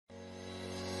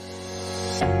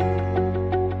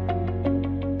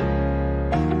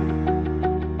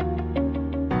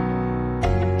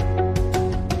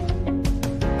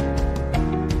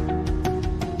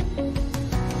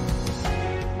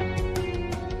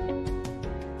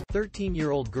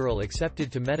13-year-old girl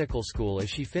accepted to medical school as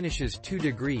she finishes 2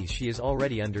 degrees she is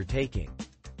already undertaking.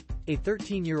 A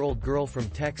 13-year-old girl from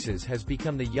Texas has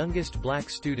become the youngest black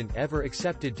student ever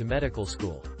accepted to medical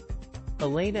school.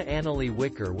 Alena Analeigh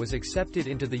Wicker was accepted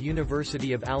into the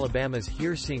University of Alabama's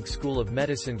Heersink School of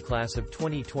Medicine class of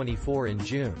 2024 in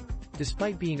June,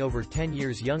 despite being over 10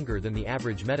 years younger than the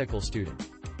average medical student.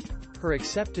 Her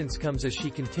acceptance comes as she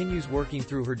continues working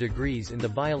through her degrees in the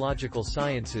biological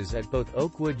sciences at both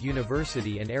Oakwood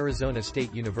University and Arizona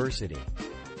State University.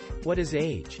 What is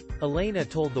age? Alena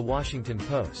told The Washington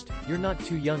Post, "You're not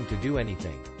too young to do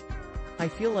anything. I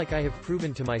feel like I have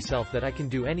proven to myself that I can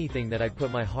do anything that I put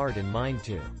my heart and mind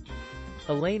to."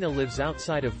 Alena lives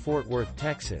outside of Fort Worth,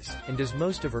 Texas, and does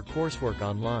most of her coursework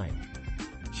online.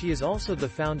 She is also the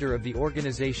founder of the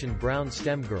organization Brown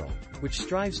STEM Girl, which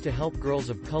strives to help girls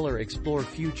of color explore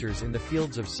futures in the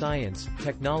fields of science,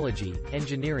 technology,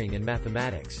 engineering and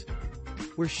mathematics.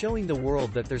 "We're showing the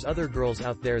world that there's other girls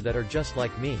out there that are just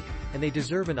like me, and they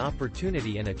deserve an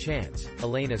opportunity and a chance,"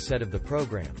 Alena said of the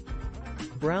program.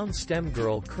 Brown STEM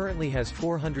Girl currently has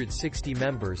 460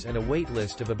 members and a wait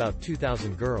list of about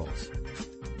 2,000 girls.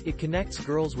 It connects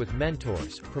girls with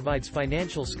mentors, provides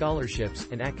financial scholarships,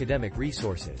 and academic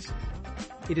resources.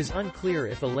 It is unclear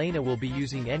if Alena will be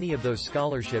using any of those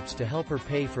scholarships to help her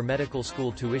pay for medical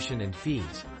school tuition and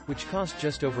fees, which cost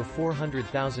just over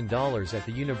 $400,000 at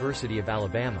the University of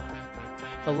Alabama.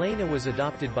 Alena was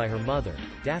adopted by her mother,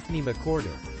 Daphne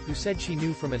McQuarter, who said she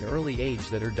knew from an early age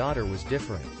that her daughter was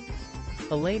different.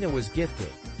 Alena was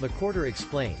gifted, McQuarter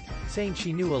explained, saying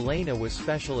she knew Alena was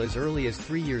special as early as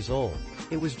 3 years old.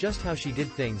 It was just how she did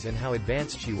things and how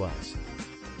advanced she was.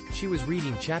 She was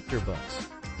reading chapter books.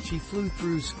 She flew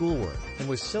through schoolwork, and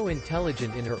was so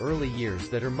intelligent in her early years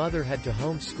that her mother had to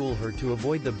homeschool her to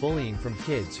avoid the bullying from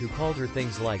kids who called her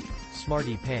things like,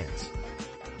 smarty pants.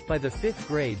 By the 5th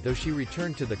grade though she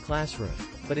returned to the classroom,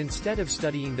 but instead of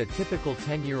studying the typical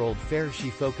 10-year-old fare she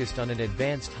focused on an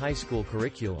advanced high school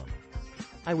curriculum.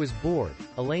 "I was bored,"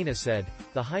 Alena said.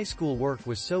 "The high school work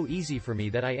was so easy for me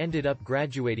that I ended up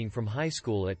graduating from high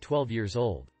school at 12 years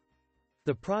old."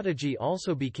 The prodigy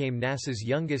also became NASA's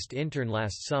youngest intern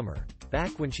last summer,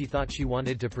 back when she thought she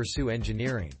wanted to pursue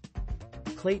engineering.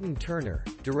 Clayton Turner,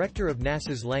 director of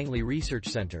NASA's Langley Research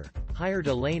Center, hired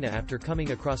Alena after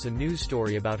coming across a news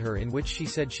story about her in which she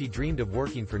said she dreamed of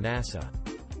working for NASA.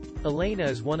 "Alena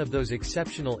is one of those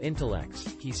exceptional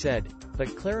intellects," he said,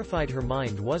 "but clarified her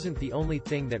mind wasn't the only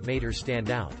thing that made her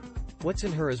stand out. What's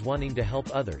in her is wanting to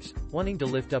help others, wanting to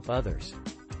lift up others."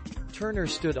 Turner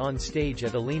stood on stage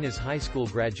at Alena's high school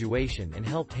graduation and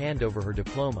helped hand over her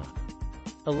diploma.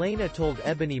 Alena told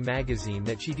Ebony magazine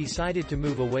that she decided to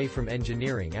move away from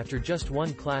engineering after just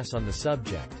one class on the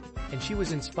subject, and she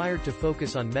was inspired to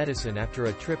focus on medicine after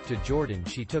a trip to Jordan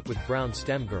she took with Brown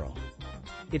STEM Girl.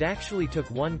 "It actually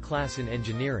took one class in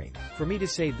engineering for me to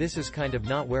say this is kind of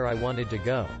not where I wanted to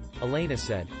go," Alena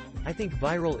said. "I think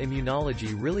viral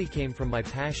immunology really came from my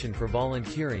passion for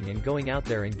volunteering and going out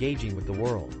there engaging with the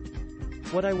world.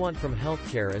 What I want from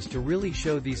healthcare is to really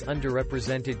show these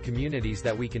underrepresented communities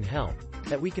that we can help,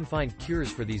 that we can find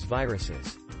cures for these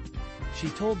viruses." She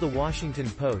told The Washington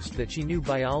Post that she knew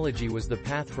biology was the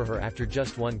path for her after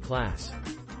just one class.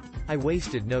 "I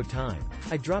wasted no time.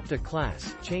 I dropped a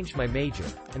class, changed my major,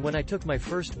 and when I took my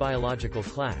first biological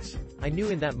class, I knew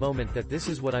in that moment that this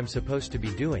is what I'm supposed to be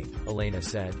doing," Alena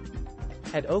said.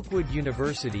 At Oakwood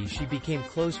University she became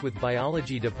close with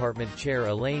biology department chair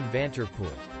Elaine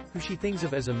Vanterpool, who she thinks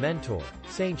of as a mentor,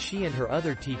 saying she and her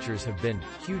other teachers have been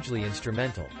hugely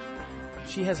instrumental.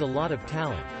 "She has a lot of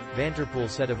talent," Vanterpool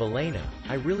said of Alena.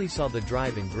 "I really saw the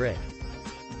drive and grit.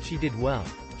 She did well.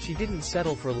 She didn't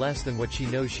settle for less than what she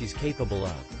knows she's capable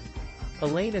of."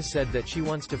 Alena said that she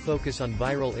wants to focus on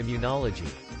viral immunology,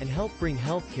 and help bring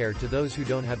healthcare to those who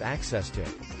don't have access to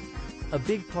it. "A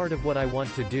big part of what I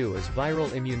want to do is viral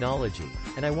immunology,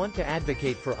 and I want to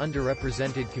advocate for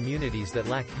underrepresented communities that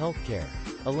lack healthcare,"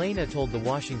 Alena told The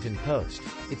Washington Post.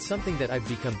 "It's something that I've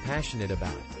become passionate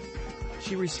about."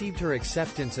 She received her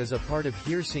acceptance as a part of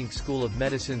Heersink School of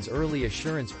Medicine's Early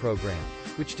Assurance Program,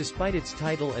 which despite its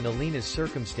title and Alena's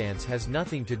circumstance has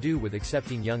nothing to do with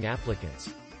accepting young applicants.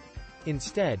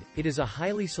 Instead, it is a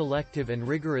highly selective and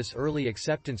rigorous early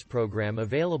acceptance program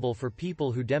available for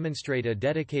people who demonstrate a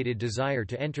dedicated desire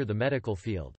to enter the medical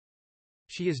field.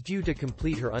 She is due to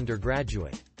complete her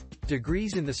undergraduate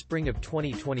degrees in the spring of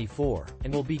 2024,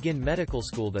 and will begin medical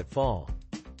school that fall.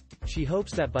 She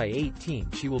hopes that by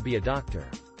 18 she will be a doctor.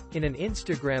 In an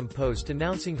Instagram post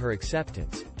announcing her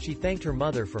acceptance, she thanked her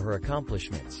mother for her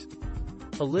accomplishments.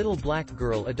 A little black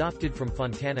girl adopted from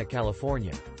Fontana,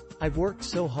 California. I've worked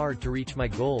so hard to reach my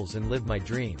goals and live my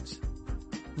dreams.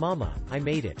 Mama, I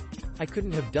made it. I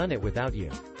couldn't have done it without you.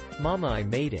 Mama, I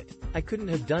made it. I couldn't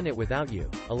have done it without you,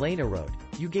 Alena wrote.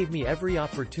 You gave me every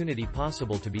opportunity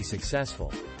possible to be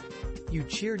successful. You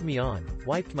cheered me on,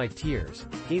 wiped my tears,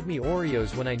 gave me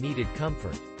Oreos when I needed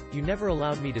comfort. You never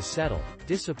allowed me to settle,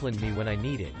 disciplined me when I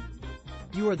needed.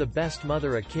 You are the best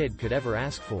mother a kid could ever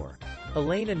ask for.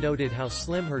 Alena noted how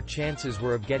slim her chances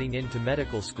were of getting into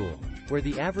medical school, where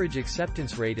the average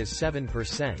acceptance rate is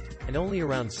 7%, and only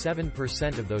around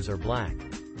 7% of those are black.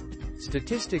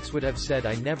 Statistics would have said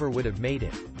I never would have made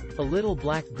it. A little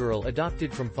black girl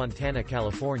adopted from Fontana,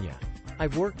 California.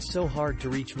 I've worked so hard to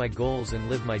reach my goals and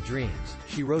live my dreams,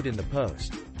 she wrote in the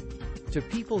post. To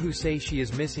people who say she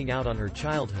is missing out on her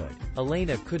childhood,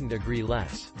 Alena couldn't agree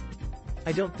less.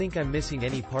 I don't think I'm missing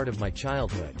any part of my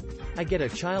childhood. I get a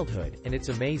childhood, and it's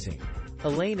amazing.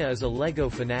 Alena is a Lego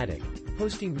fanatic,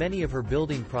 posting many of her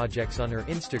building projects on her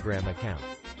Instagram account,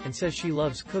 and says she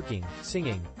loves cooking,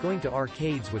 singing, going to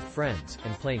arcades with friends,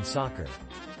 and playing soccer.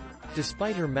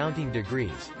 Despite her mounting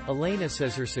degrees, Alena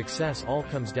says her success all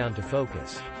comes down to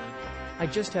focus. I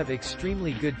just have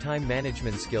extremely good time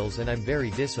management skills and I'm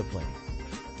very disciplined.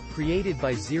 Created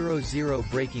by 00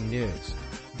 Breaking News.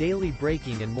 Daily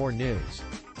breaking and more news.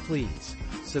 Please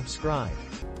subscribe.